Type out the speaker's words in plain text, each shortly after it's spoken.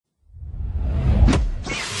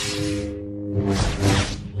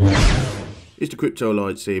It's the Crypto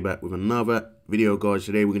Lightsaber back with another video, guys.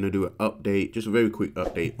 Today we're going to do an update, just a very quick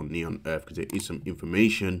update on Nearth Airdrop because there is some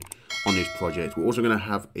information on this project. We're also going to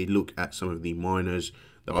have a look at some of the miners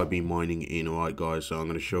that I've been mining in, alright guys. So I'm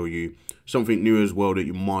going to show you something new as well that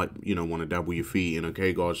you might, want to dabble your feet in,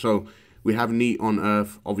 okay guys. So we have Nearth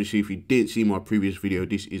Airdrop. Obviously, if you didn't see my previous video,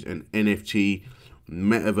 this is an NFT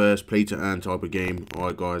metaverse play to earn type of game,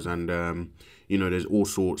 alright guys, and there's all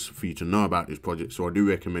sorts for you to know about this project, so I do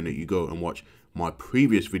recommend that you go and watch my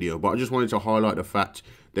previous video. But I just wanted to highlight the fact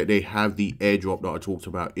that they have the airdrop that I talked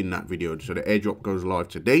about in that video. So the airdrop goes live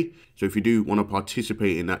today, so if you do want to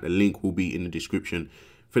participate in that, the link will be in the description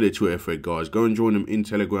for the Twitter thread, guys. Go and join them in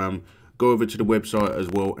Telegram. Go over to the website as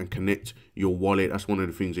well and connect your wallet. That's one of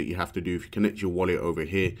the things that you have to do. If you connect your wallet over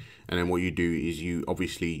here, and then what you do is you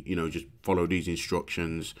obviously, just follow these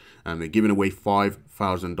instructions. And they're giving away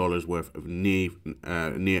 $5,000 worth of Nearth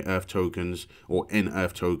Airdrop tokens or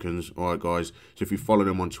Nearth tokens. All right, guys. So if you follow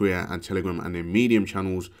them on Twitter and Telegram and their Medium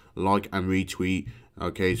channels, like and retweet.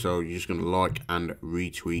 Okay, so you're just gonna like and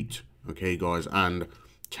retweet. Okay, guys, and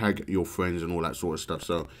tag your friends and all that sort of stuff,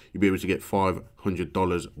 so you'll be able to get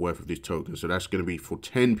 $500 worth of this token. So that's going to be for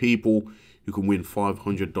 10 people who can win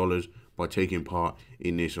 $500 by taking part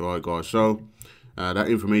in this. All right, guys, so that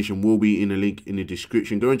information will be in a link in the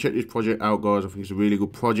description. Go and check this project out, guys. I think it's a really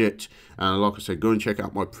good project, and like I said, go and check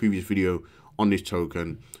out my previous video on this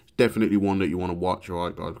token. Definitely one that you want to watch, all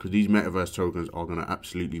right guys, because these metaverse tokens are going to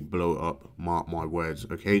absolutely blow up, mark my words.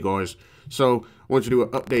 Okay guys, so I want to do an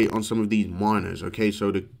update on some of these miners. Okay,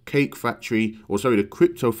 so the cake factory, or sorry, the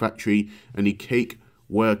crypto factory and the cake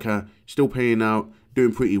worker still paying out,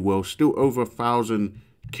 doing pretty well, still over 1,000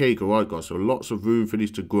 cake. All right guys, so lots of room for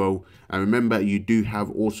this to grow. And remember, you do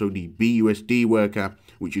have also the BUSD worker,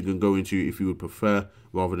 which you can go into if you would prefer,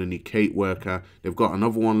 rather than the cake worker. They've got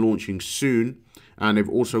another one launching soon, and they've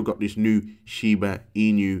also got this new Shiba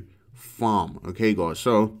Inu farm. Okay guys,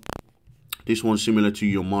 so this one's similar to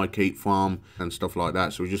your My Cake farm and stuff like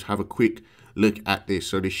that. So we just have a quick look at this.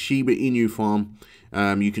 So the Shiba Inu farm,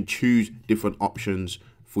 you can choose different options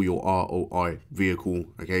for your ROI vehicle.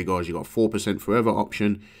 Okay guys, you got 4% forever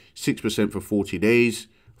option, 6% for 40 days,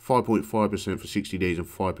 5.5% for 60 days, and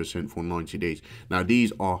 5% for 90 days. Now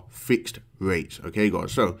these are fixed rates, okay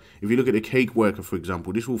guys. So if you look at the cake worker, for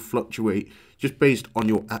example, this will fluctuate just based on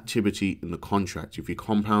your activity in the contract. If you're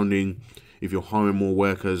compounding, if you're hiring more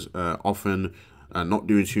workers often, not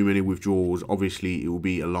doing too many withdrawals, obviously it will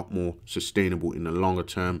be a lot more sustainable in the longer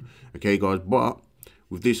term, okay guys. But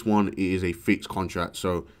with this one, it is a fixed contract,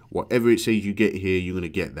 so whatever it says you get here, you're going to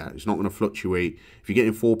get that. It's not going to fluctuate. If you're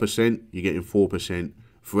getting 4%, you're getting 4%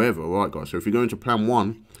 forever. All right guys, so if you're going to plan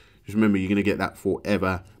 1, just remember you're going to get that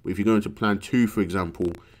forever. But if you're going to plan 2, for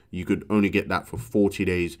example, you could only get that for 40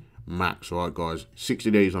 days max. All right guys,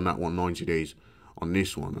 60 days on that one, 90 days on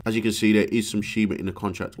this one. As you can see, there is some Shiba in the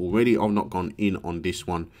contract already. I've not gone in on this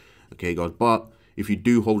one, okay guys, but if you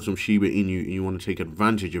do hold some Shiba in you and you want to take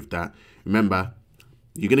advantage of that, remember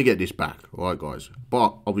you're going to get this back, all right guys,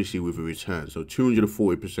 but obviously with a return. So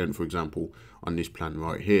 240%, for example, on this plan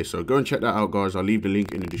right here. So go and check that out, guys. I'll leave the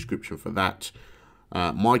link in the description for that.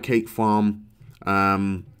 My Cake farm,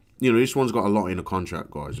 this one's got a lot in the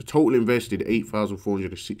contract, guys. The total invested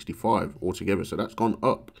 8,465 altogether, so that's gone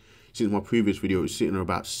up since my previous video. It's sitting at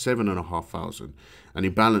about 7,500, and the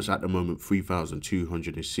balance at the moment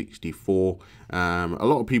 3,264. A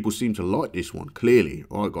lot of people seem to like this one, clearly.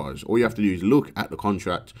 All right guys, all you have to do is look at the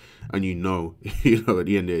contract, and at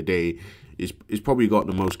the end of the day, it's probably got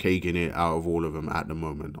the most cake in it out of all of them at the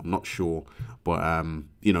moment. I'm not sure, but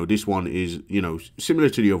this one is similar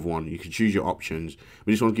to the other one. You can choose your options,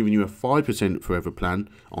 but this one's giving you a 5% forever plan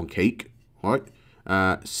on cake, right?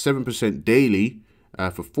 7% daily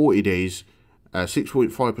for 40 days,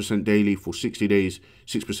 6.5% daily for 60 days,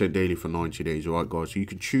 6% daily for 90 days. All right guys, so you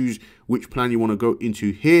can choose which plan you want to go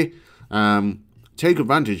into here. Take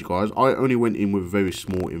advantage, guys. I only went in with a very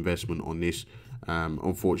small investment on this.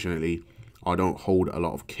 Unfortunately, I don't hold a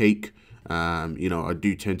lot of cake. I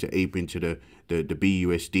do tend to ape into the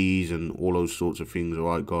BUSDs and all those sorts of things. All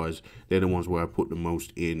right guys, they're the ones where I put the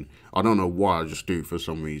most in. I don't know why, I just do it for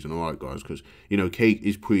some reason. All right guys, because cake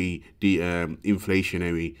is pretty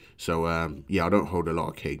inflationary. So yeah, I don't hold a lot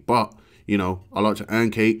of cake, but I like to earn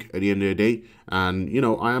cake at the end of the day, and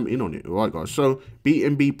I am in on it. All right guys, so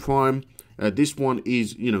Bnbprime, this one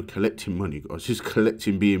is collecting money, guys. Just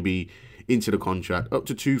collecting BNB into the contract, up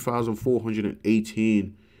to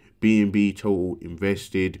 2,418 BNB total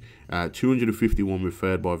invested, 251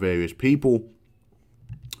 referred by various people.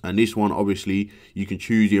 And this one, obviously, you can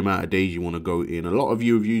choose the amount of days you want to go in. A lot of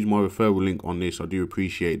you have used my referral link on this. I do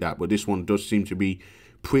appreciate that. But this one does seem to be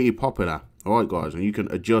pretty popular. All right, guys, and you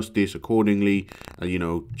can adjust this accordingly, and you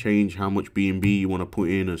know, change how much BNB you want to put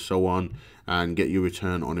in and so on, and get your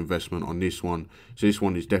return on investment on this one. So this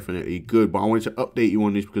one is definitely good, but I wanted to update you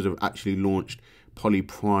on this because I've actually launched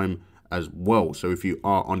Polyprime as well. So if you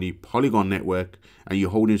are on the Polygon network and you're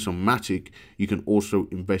holding some Matic, you can also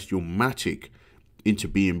invest your Matic into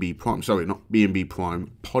Bnbprime. Sorry, not Bnbprime,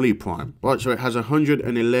 Polyprime. Right, so it has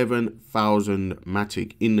 111,000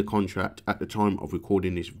 Matic in the contract at the time of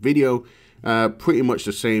recording this video. Pretty much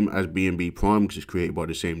the same as Bnbprime because it's created by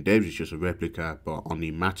the same devs. It's just a replica, but on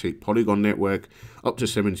the Matic Polygon network, up to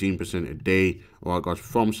 17% a day. All right, guys,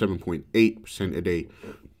 from 7.8% a day.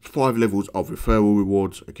 5 levels of referral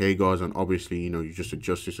rewards. Okay, guys, and obviously, you know, you just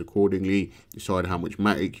adjust this accordingly, decide how much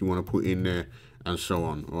Matic you want to put in there, and so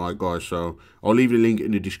on. All right, guys, so I'll leave the link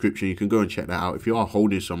in the description. You can go and check that out. If you are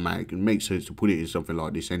holding some Matic, it makes sense to put it in something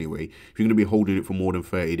like this anyway. If you're going to be holding it for more than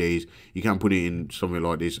 30 days, you can put it in something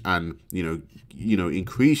like this and you know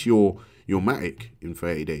increase your Matic in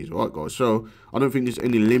 30 days. All right, guys, so I don't think there's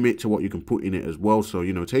any limit to what you can put in it as well. So,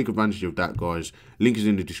 you know, take advantage of that, guys. Link is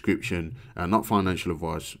in the description. Not financial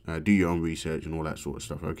advice. Do your own research and all that sort of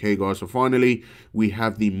stuff. Okay, guys, so finally we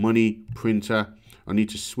have the Moneyprinter. I need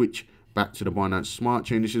to switch back to the Binance Smart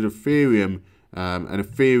Chain. This is Ethereum, an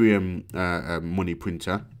Ethereum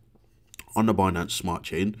Moneyprinter on the Binance Smart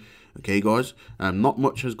Chain. Okay, guys, not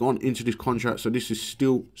much has gone into this contract, so this is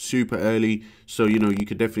still super early. So, you know, you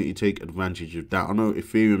could definitely take advantage of that. I know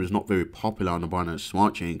Ethereum is not very popular on the Binance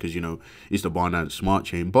Smart Chain because, you know, it's the Binance Smart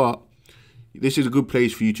Chain, but this is a good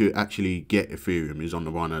place for you to actually get Ethereum, is on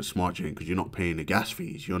the Binance Smart Chain, because you're not paying the gas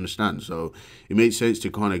fees, you understand? So it makes sense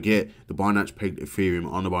to kind of get the Binance pegged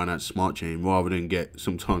Ethereum on the Binance Smart Chain rather than get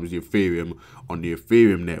sometimes the Ethereum on the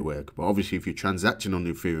Ethereum network. But obviously, if you're transacting on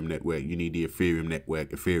the Ethereum network, you need the Ethereum network,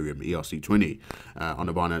 Ethereum ERC20 on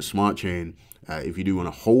the Binance Smart Chain. If you do want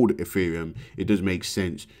to hold Ethereum, it does make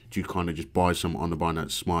sense to kind of just buy some on the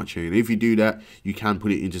Binance Smart Chain. If you do that, you can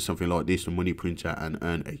put it into something like this, the Moneyprinter, and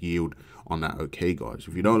earn a yield on that. Okay, guys,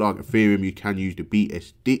 if you don't like Ethereum, you can use the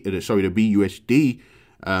BUSD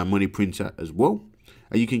Moneyprinter as well,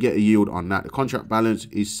 and you can get a yield on that. The contract balance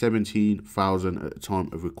is 17,000 at the time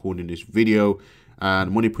of recording this video,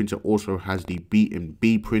 and Moneyprinter also has the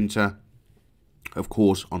Bnbprime, of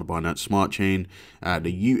course, on the Binance Smart Chain,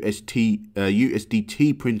 the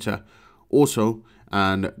USDT printer also,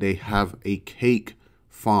 and they have a cake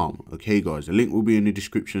farm. Okay, guys, the link will be in the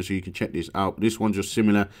description so you can check this out. This one's just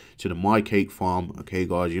similar to the My Cake farm. Okay,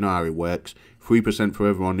 guys, you know how it works. 3%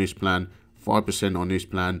 forever on this plan, 5% on this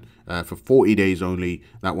plan for 40 days only.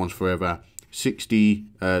 That one's forever. 60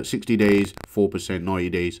 days, 4%, 90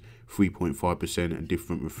 days, 3.5%, and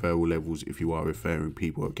different referral levels if you are referring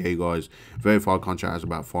people. Okay, guys, verified contract has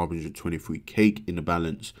about 523 cake in the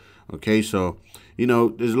balance. Okay, so, you know,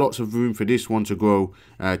 there's lots of room for this one to grow.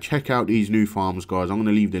 Check out these new farms, guys. I'm going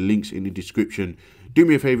to leave the links in the description. Do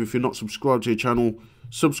me a favor, if you're not subscribed to the channel,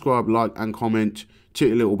 subscribe, like, and comment. Hit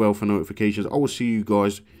the little bell for notifications. I will see you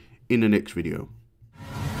guys in the next video.